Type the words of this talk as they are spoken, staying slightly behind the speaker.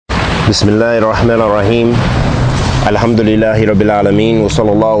Bismillahir Rahmanir Rahim. Alhamdulillahi Rabbil Alameen. Wa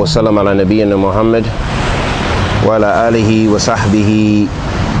sallallahu wa sallam ala nabiyyina Muhammad wa ala alihi wa sahbihi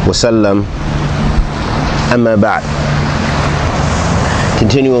wa sallam. Amma ba'd.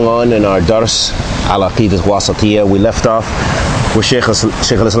 Continuing on in our dars, Al-Waasitiyah, we left off with Sheikh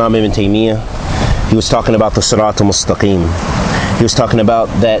Al-Islam Ibn Taymiyyah. He was talking about the Mustaqim. He was talking about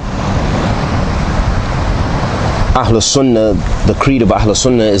that Ahl Sunnah, the creed of Ahl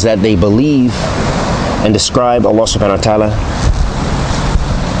Sunnah is that they believe and describe Allah subhanahu wa ta'ala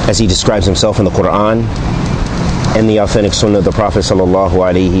as He describes Himself in the Quran and the authentic Sunnah of the Prophet sallallahu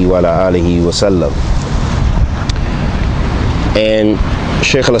alayhi wa alihi wa sallam. And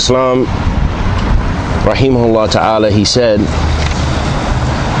Sheikh al-Islam rahimahullah ta'ala, he said,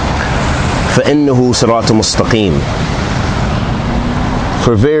 فَإِنَّهُ صِرَاطٌ مُسْتَقِيمٌ,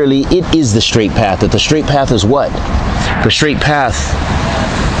 for verily it is the straight path. That the straight path is what? The straight path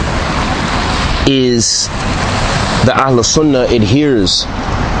is the Ahl Sunnah adheres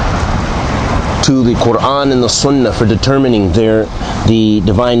to the Quran and the Sunnah for determining the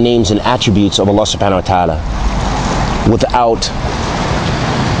divine names and attributes of Allah subhanahu wa ta'ala without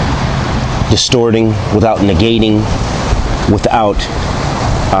distorting, without negating, without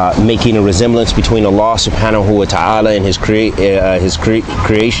making a resemblance between Allah subhanahu wa ta'ala and His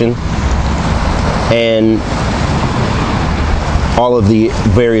creation, and all of the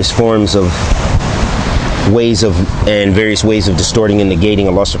various forms of various ways of distorting and negating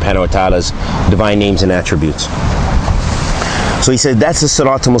Allah subhanahu wa ta'ala's divine names and attributes. So he said that's the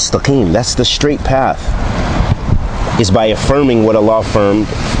Sirat al-Mustaqim, that's the straight path, is by affirming what Allah affirmed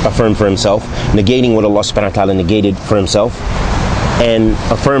for Himself, negating what Allah subhanahu wa ta'ala negated for Himself, and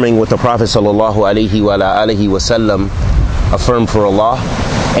affirming what the Prophet sallallahu alayhi wa alihi wa sallam affirmed for Allah,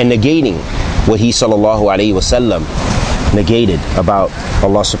 and negating what he sallallahu alayhi wa sallam negated about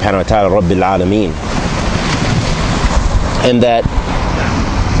Allah subhanahu wa ta'ala Rabbil Alameen. And that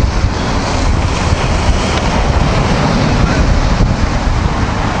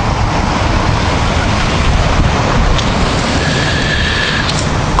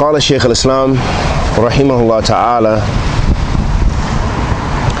قال Shaykh al-Islam rahimahullah ta'ala,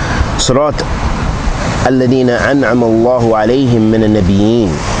 صراط الذين أنعم الله عليهم من النبيين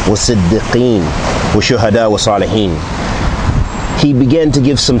والصديقين والشهداء والصالحين. He began to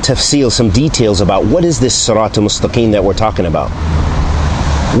give some tafsil, some details about what is this Sirat al-Mustaqim that we're talking about.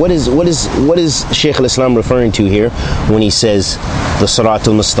 What is Shaykh al-Islam referring to here when he says the Sirat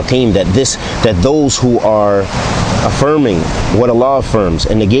al-Mustaqim, that those who are affirming what Allah affirms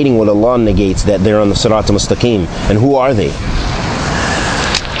and negating what Allah negates, that they're on the Sirat al-Mustaqim? And who are they?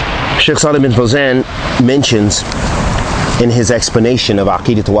 Sheikh Salih bin Fawzan mentions in his explanation of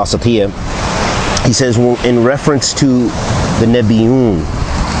Aqeedah Al-Waasitiyah, he says, well, in reference to the Nabiyyun,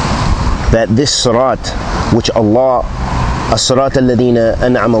 that this Sirat which Allah, as-Sirat alladhina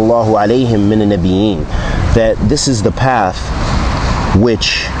an'ama Allahu alayhim min al-Nabiyyin, that this is the path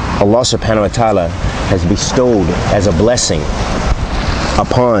which Allah subhanahu wa ta'ala has bestowed as a blessing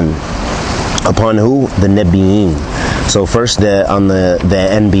upon who? The Nabiyyin. So first on the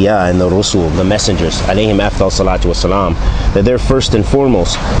Anbiya and the Rusul, the messengers, alayhim afdal salatu wassalam, that they're first and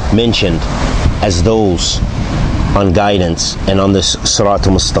foremost mentioned as those on guidance and on this Sirat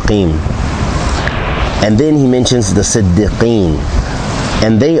al-Mustaqim. And then he mentions the Siddiqeen,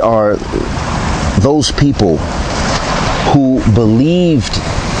 and they are those people who believed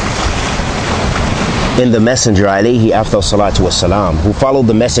in the messenger alayhi afdal salatu wassalam, who followed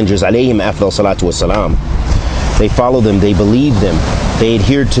the messengers alayhim afdal salatu wassalam. They followed them, they believed them, they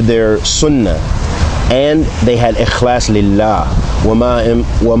adhered to their sunnah, and they had ikhlas lillah. وَمَا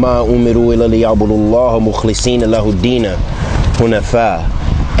أُمِرُوا إِلَّا لِيَعْبُدُوا اللَّهَ مُخْلِصِينَ لَهُ الدِّينَ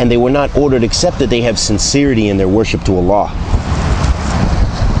حُنَفَاءَ. And they were not ordered except that they have sincerity in their worship to Allah.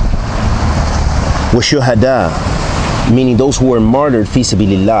 وَشُهَدَاء, meaning those who were martyred fi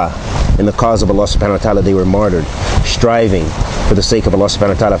sabilillah, in the cause of Allah subhanahu wa ta'ala, they were martyred, striving for the sake of Allah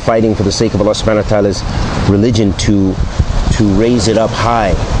subhanahu wa ta'ala, fighting for the sake of Allah subhanahu wa ta'ala's religion, to raise it up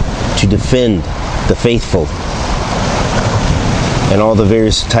high, to defend the faithful, and all the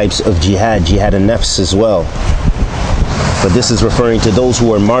various types of jihad and nafs as well. But this is referring to those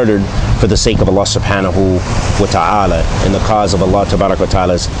who are martyred for the sake of Allah subhanahu wa ta'ala, in the cause of Allah tabarak wa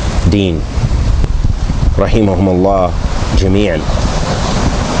ta'ala's deen. Rahimahumullah jami'an.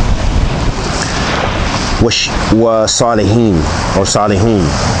 Wa salihin, or salihun,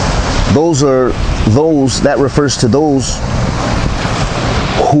 that refers to those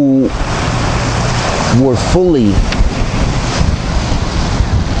who were fully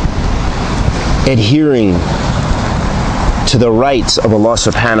adhering to the rights of Allah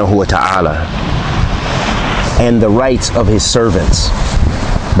subhanahu wa ta'ala and the rights of his servants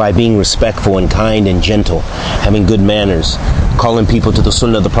by being respectful and kind and gentle, having good manners, calling people to the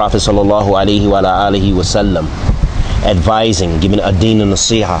sunnah of the Prophet sallallahu alaihi wasallam, advising, giving ad-din and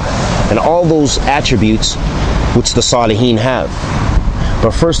nasiha, and all those attributes which the Salihin have.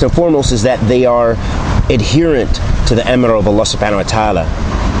 But first and foremost is that they are adherent to the amr of Allah subhanahu wa ta'ala,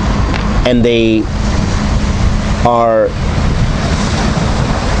 and they are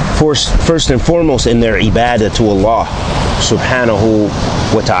first and foremost in their ibadah to Allah subhanahu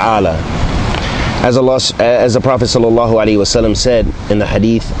wa ta'ala. As the Prophet sallallahu alaihi wasallam said in the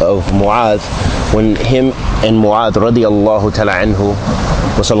hadith of Mu'adh, when him and Mu'adh radiyallahu ta'ala anhu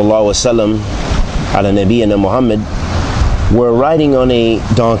wa sallallahu wasallam ala nabiyyina Muhammad were riding on a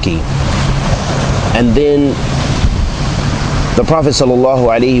donkey, and then the Prophet sallallahu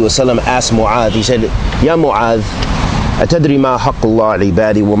alaihi wasallam asked Mu'adh, he said, Ya Mu'adh, atadri ma haqq Allah ala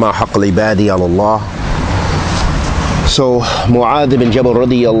ibadi wa ma haqq al-ibadi ala Allah? So Mu'adh ibn Jabal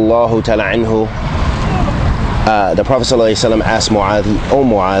radiyallahu ta'ala anhu, the Prophet sallallahu alaihi wasallam asked Mu'adh, O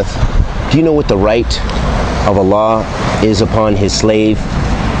Mu'adh, do you know what the right of Allah is upon his slave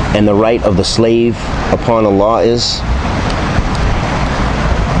and the right of the slave upon Allah is?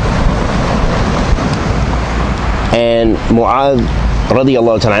 And Mu'adh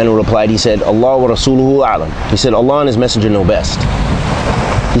radiyallahu ta'ala anhu replied, he said, Allah wa rasuluhu a'lam. He said, Allah and his messenger know best.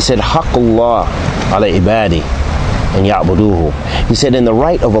 He said, Haqqullah ala ibadi and ya'buduhu. He said, and the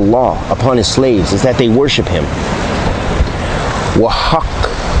right of Allah upon his slaves is that they worship him. Wa haqq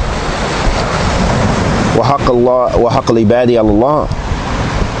al-ibadi ala Allah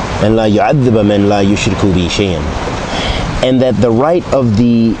and la yu'adhiba man la yushriku bi shay'an. And that the right of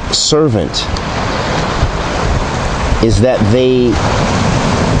the servant is that they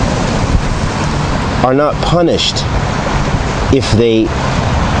are not punished if they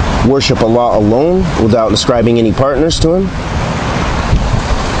worship Allah alone without ascribing any partners to him,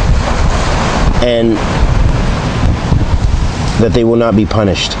 and that they will not be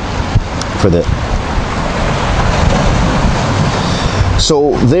punished for that.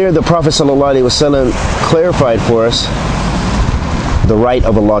 So there the Prophet ﷺ clarified for us the right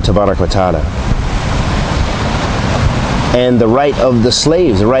of Allah Tabarak wa Ta'ala and the right of the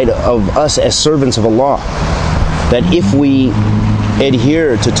slaves, the right of us as servants of Allah, that if we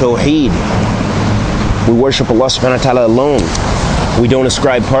adhere to Tawheed, we worship Allah subhanahu wa ta'ala alone, we don't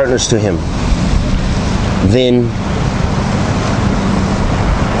ascribe partners to him, then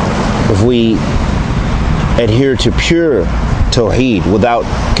if we adhere to pure Tawheed without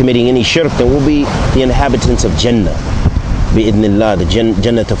committing any shirk, then we'll be the inhabitants of Jannah, bi'idhnillah, the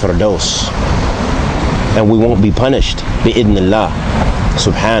Jannah Firdaus, and we won't be punished, bi'idhnillah,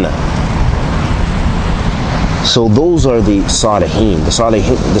 subhana. So those are the Salihin, the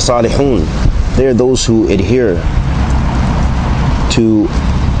Salihun. They're those who adhere to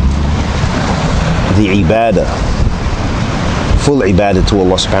the ibadah, full ibadah to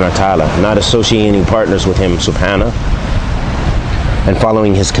Allah subhanahu wa ta'ala, not associating partners with him subhanahu, and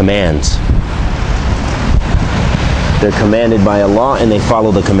following his commands. They're commanded by Allah and they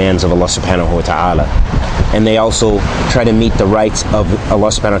follow the commands of Allah subhanahu wa ta'ala. And they also try to meet the rights of Allah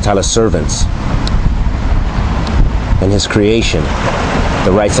subhanahu wa ta'ala's servants and his creation,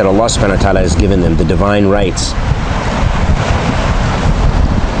 the rights that Allah subhanahu wa ta'ala has given them, the divine rights.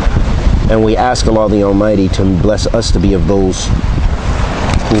 And we ask Allah the Almighty to bless us to be of those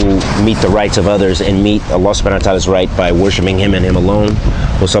who meet the rights of others and meet Allah subhanahu wa ta'ala's right by worshipping him and him alone.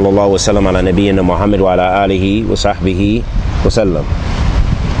 Wa sallallahu wa sallam ala nabiyyina Muhammad wa ala alihi wa sahbihi wa sallam.